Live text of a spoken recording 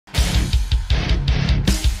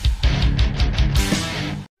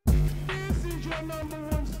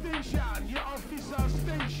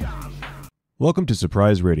Welcome to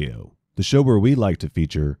Surprise Radio, the show where we like to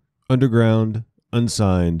feature underground,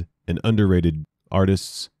 unsigned, and underrated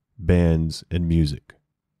artists, bands, and music.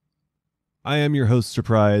 I am your host,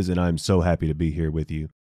 Surprise, and I'm so happy to be here with you.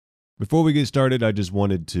 Before we get started, I just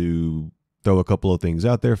wanted to throw a couple of things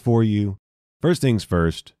out there for you. First things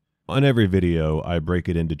first, on every video, I break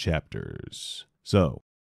it into chapters. So,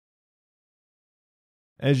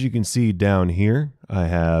 as you can see down here, I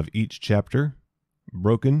have each chapter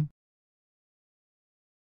broken.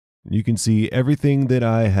 You can see everything that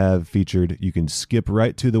I have featured. You can skip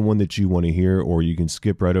right to the one that you want to hear, or you can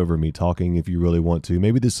skip right over me talking if you really want to.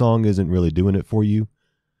 Maybe the song isn't really doing it for you.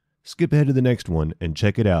 Skip ahead to the next one and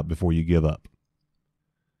check it out before you give up.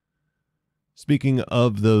 Speaking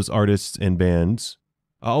of those artists and bands,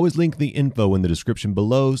 I always link the info in the description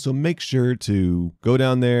below, so make sure to go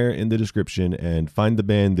down there in the description and find the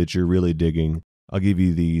band that you're really digging. I'll give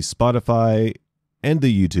you the Spotify and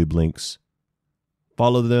the YouTube links.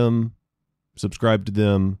 Follow them, subscribe to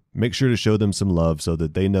them, make sure to show them some love so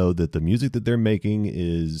that they know that the music that they're making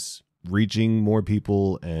is reaching more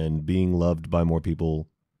people and being loved by more people.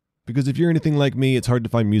 Because if you're anything like me, it's hard to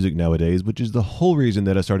find music nowadays, which is the whole reason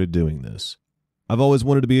that I started doing this. I've always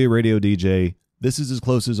wanted to be a radio DJ. This is as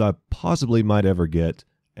close as I possibly might ever get,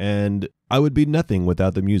 and I would be nothing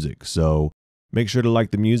without the music. So make sure to like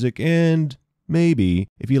the music, and maybe,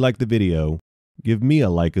 if you like the video, give me a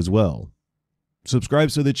like as well. Subscribe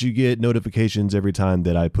so that you get notifications every time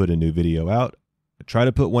that I put a new video out. I try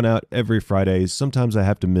to put one out every Friday. Sometimes I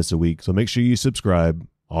have to miss a week, so make sure you subscribe.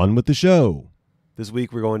 On with the show. This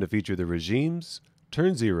week we're going to feature The Regimes,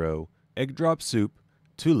 Turn Zero, Egg Drop Soup,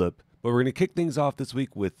 Tulip, but we're going to kick things off this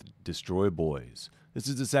week with Destroy Boys. This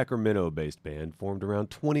is a Sacramento-based band formed around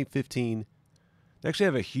 2015. They actually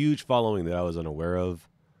have a huge following that I was unaware of,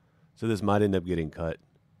 so this might end up getting cut.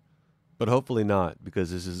 But hopefully not,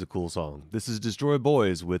 because this is a cool song. This is Destroy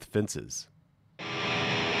Boys with Fences.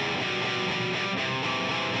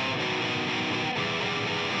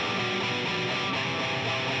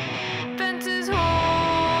 Fences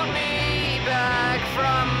hold me back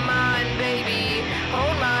from mine, baby.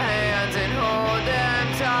 Hold my hands and hold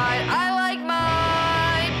them tight. I like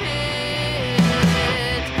my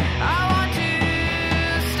pit. I want to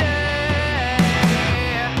stay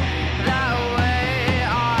that way.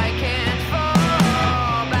 I can't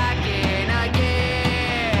fall back in again.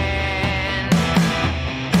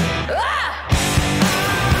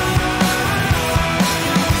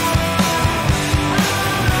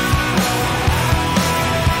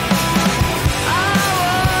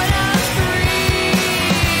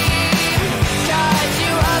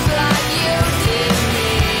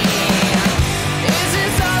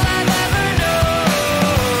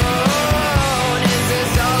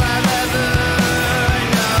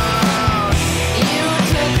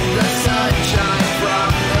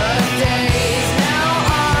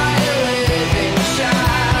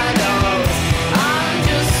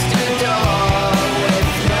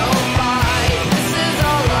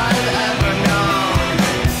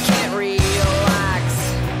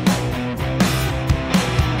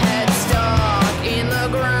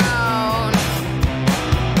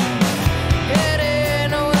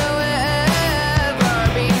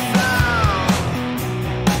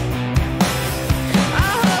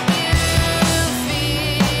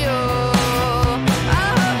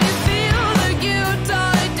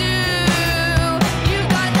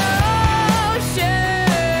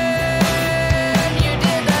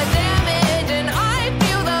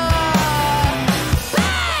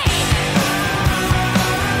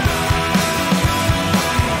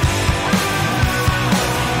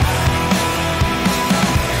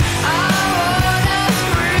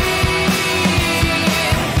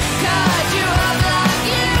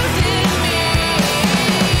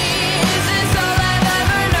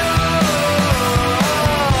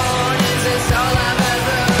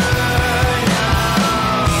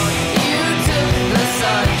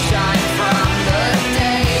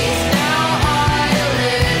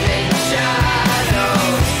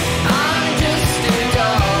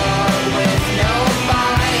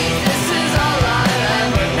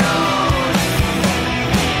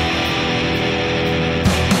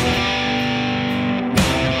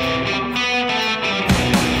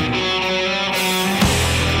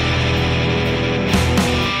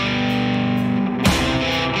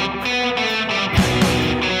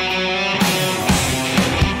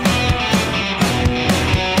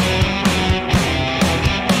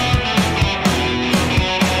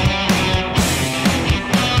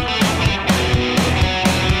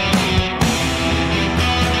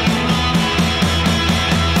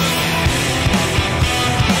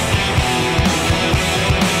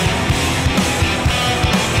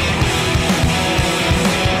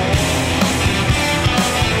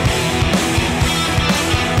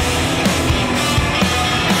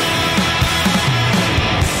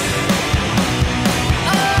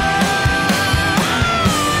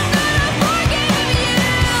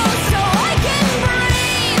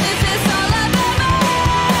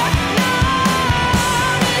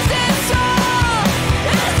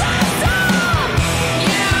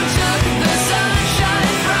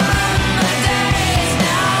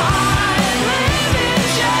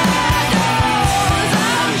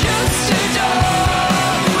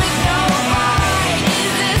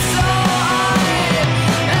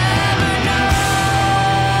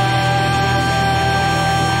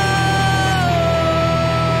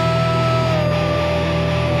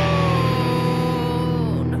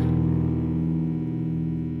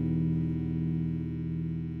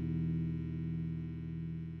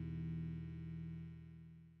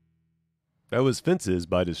 That was Fences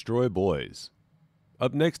by Destroy Boys.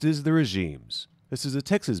 Up next is The Regimes. This is a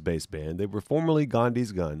Texas-based band. They were formerly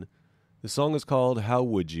Gandhi's Gun. The song is called How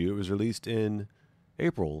Would You? It was released in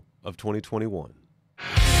April of 2021.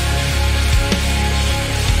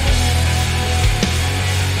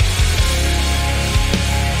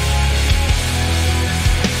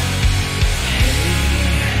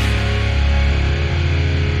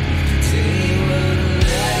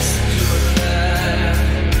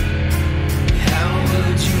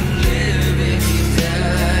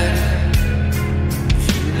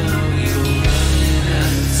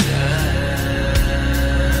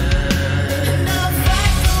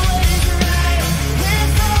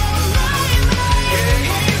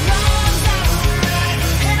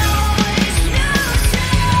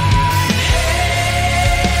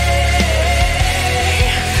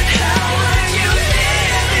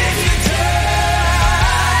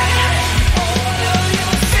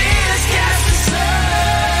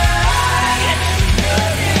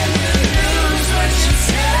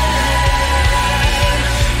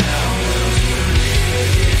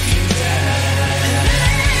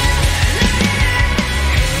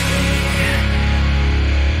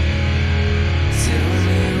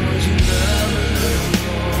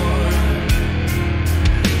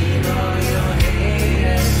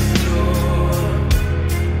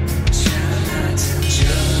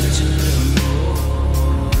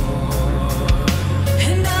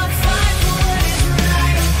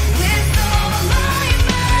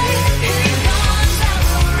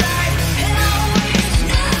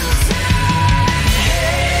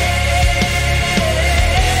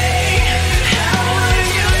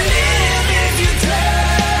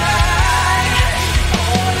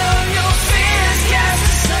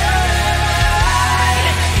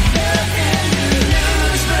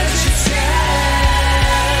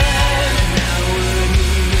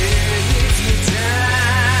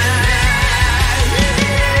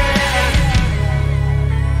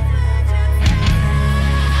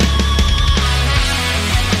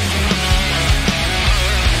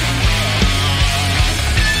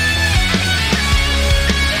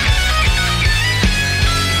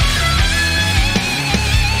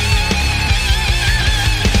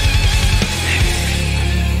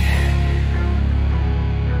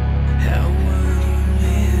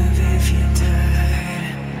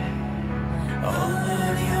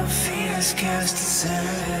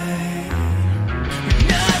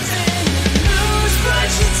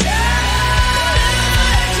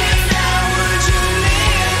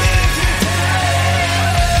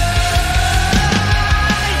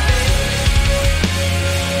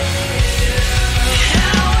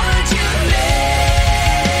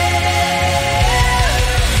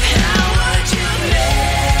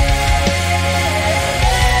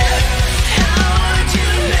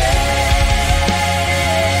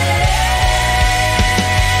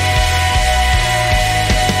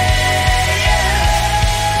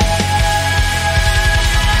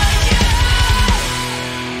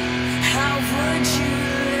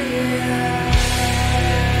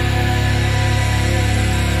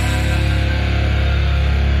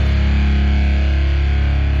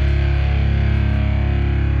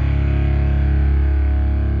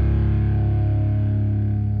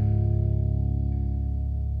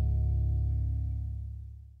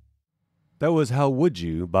 That was How Would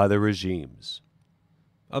You by The Regimes.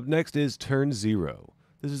 Up next is Turn Zero.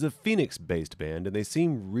 This is a Phoenix-based band, and they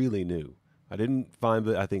seem really new. I didn't find,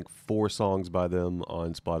 but I think 4 songs by them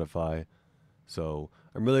on Spotify. So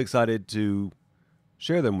I'm really excited to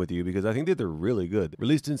share them with you because I think that they're really good.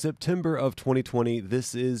 Released in September of 2020,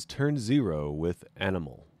 this is Turn Zero with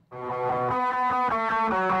Animal.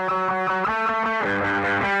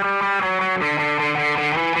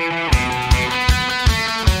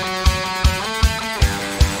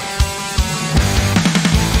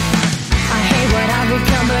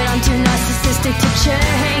 But I'm too narcissistic to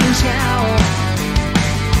change now.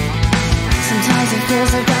 Sometimes it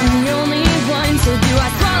feels like I'm the only one. So do I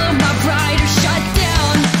swallow my pride or shut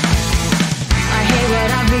down? I hate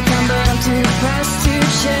what I've become, but I'm too depressed to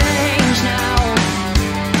change now.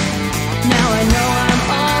 Now I know I'm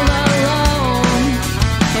all alone,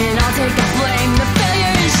 and I'll take the blame, the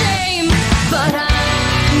failure and shame. But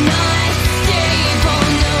I'm not stable,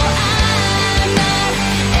 no, I'm not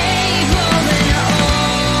able, and I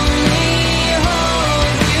only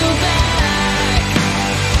hope you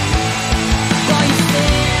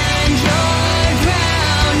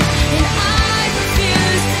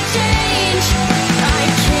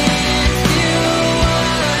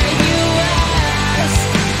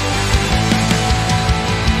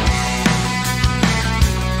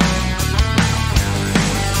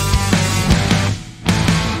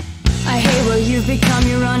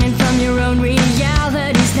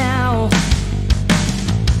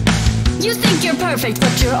perfect,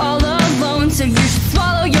 but you're all alone, so you should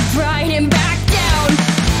swallow your pride and back down.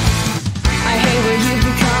 I hate what you've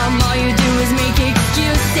become, all you do is make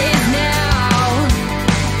excuses now.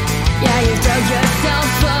 Yeah, you've dug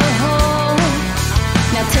yourself a hole.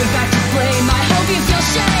 Now take back the blame, I hope you feel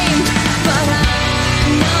shamed. But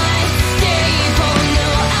I'm not stable,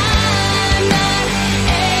 no, I'm not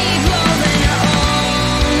able, and I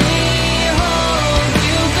only hold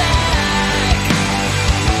you back.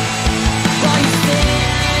 While you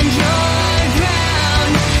stand your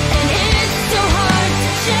ground, and it's so hard to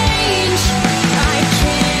change, I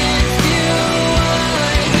can't do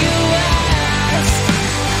what you ask.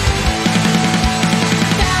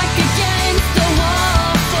 Back against the wall,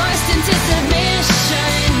 forced into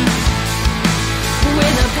submission,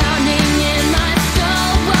 with a pounding in my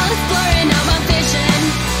skull while it's blurring out my vision.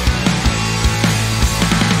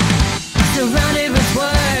 Surrounded with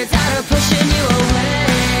words that are pushing you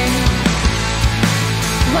away,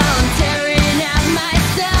 while I'm tearing at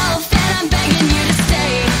myself and I'm begging you to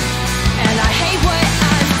stay. And I hate what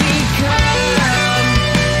I've become.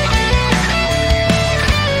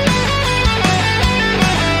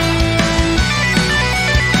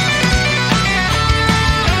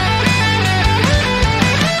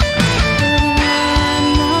 I'm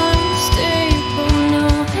not stable, no,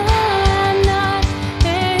 I'm not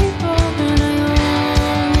able, and I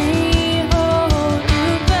only hold you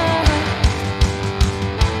back.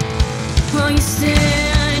 While you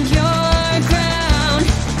stand your ground,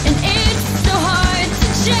 and it's so hard to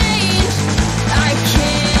change, I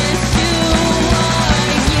can't do what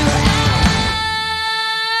you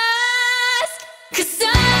ask. 'Cause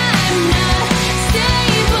I'm not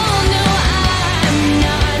stable, no, I'm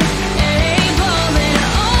not able, and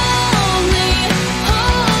I only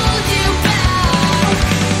hold you back.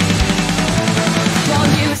 While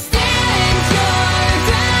you stand your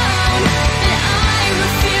ground, and I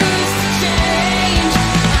refuse to change,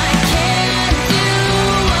 I can't do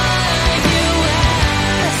what you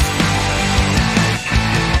ask.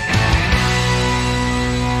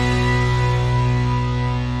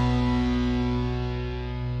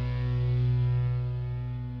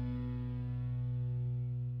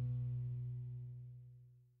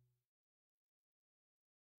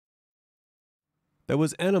 That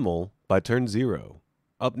was Animal by Turn Zero.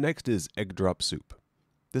 Up next is Egg Drop Soup.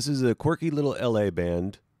 This is a quirky little LA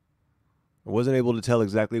band. I wasn't able to tell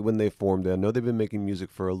exactly when they formed. I know they've been making music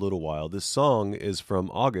for a little while. This song is from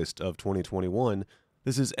August of 2021.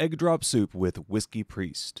 This is Egg Drop Soup with Whiskey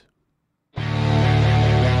Priest.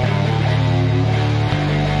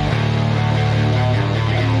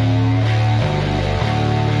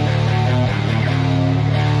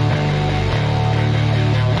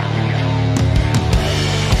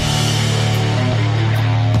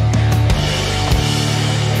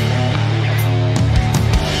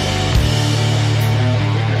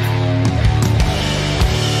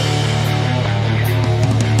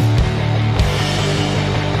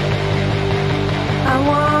 I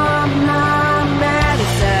want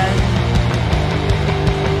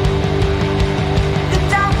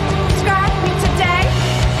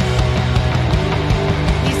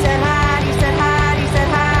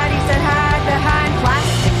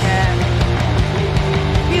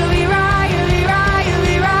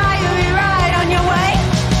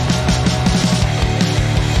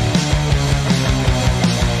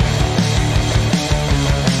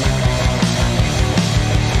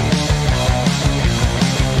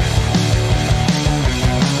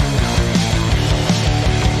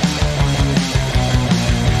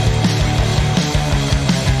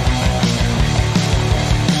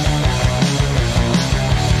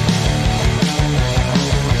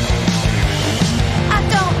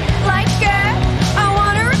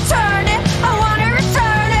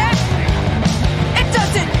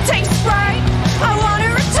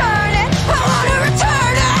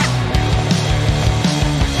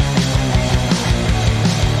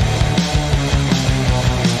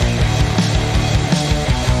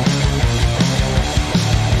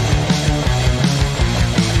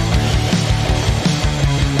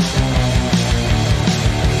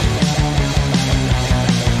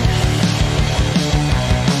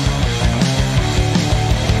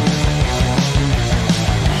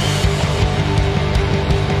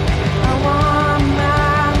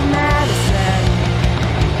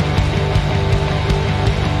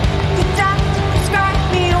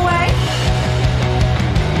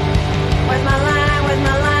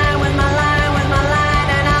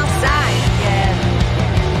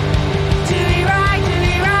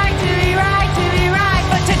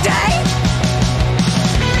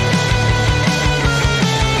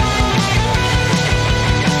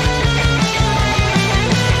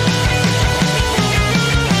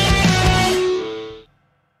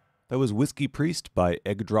Whiskey Priest by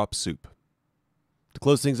Egg Drop Soup. To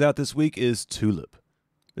close things out this week is Tulip.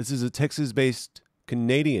 This is a Texas-based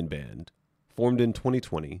Canadian band formed in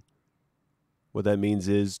 2020. What that means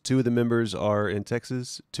is 2 of the members are in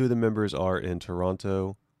Texas, 2 of the members are in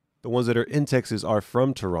Toronto. The ones that are in Texas are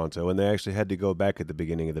from Toronto, and they actually had to go back at the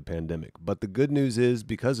beginning of the pandemic. But the good news is,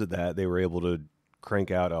 because of that, they were able to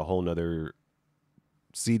crank out a whole nother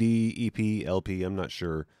CD, EP, LP. I'm not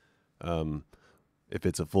sure if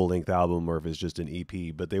it's a full-length album or if it's just an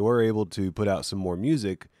EP, but they were able to put out some more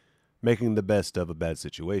music, making the best of a bad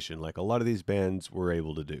situation, like a lot of these bands were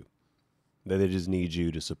able to do. They just need you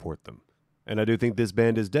to support them. And I do think this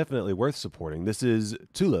band is definitely worth supporting. This is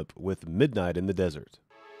Tulip with Midnight in the Desert.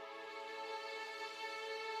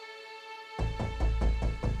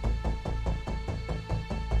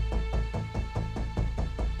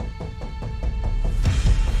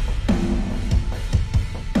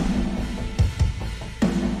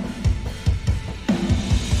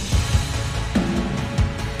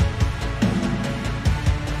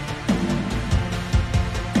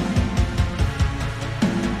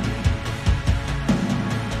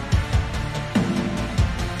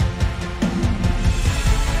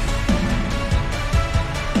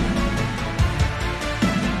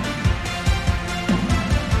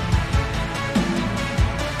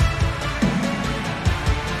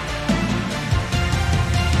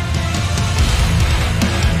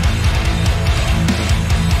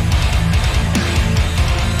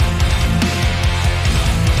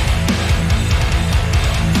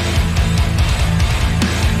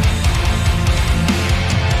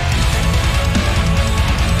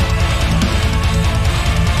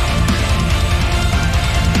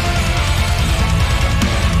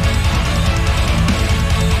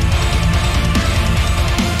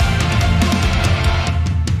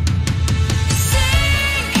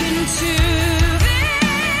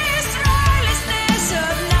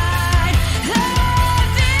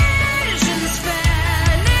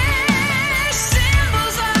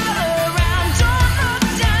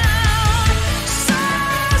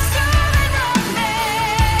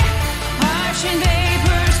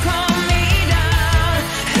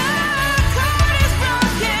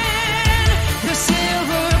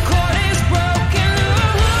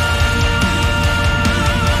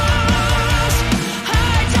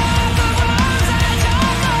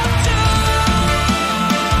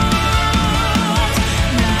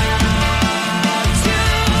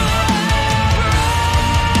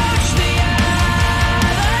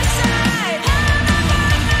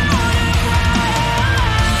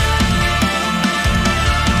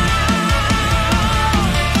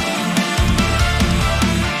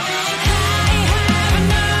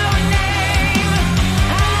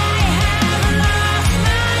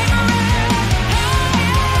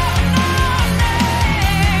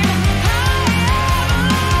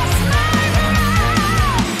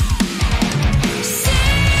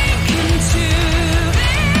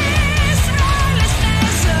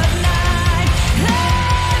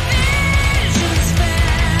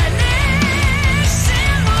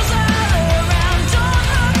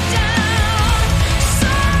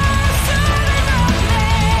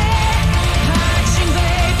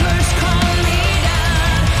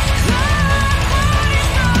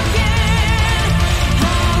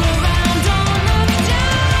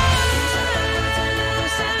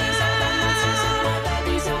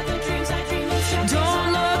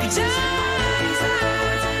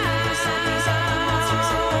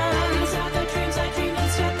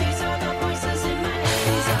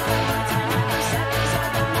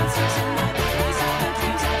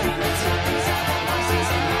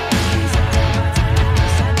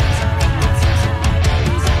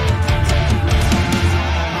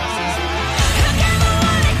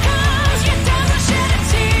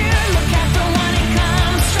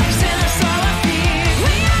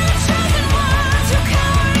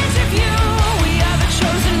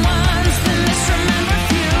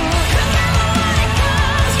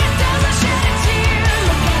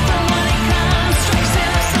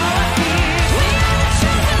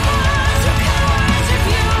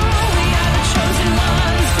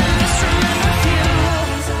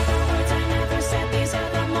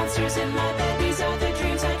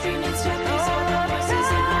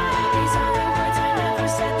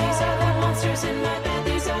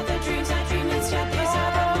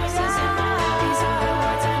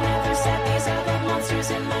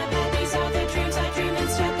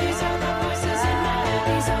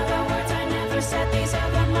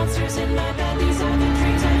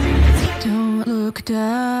 Don't look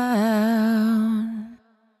down.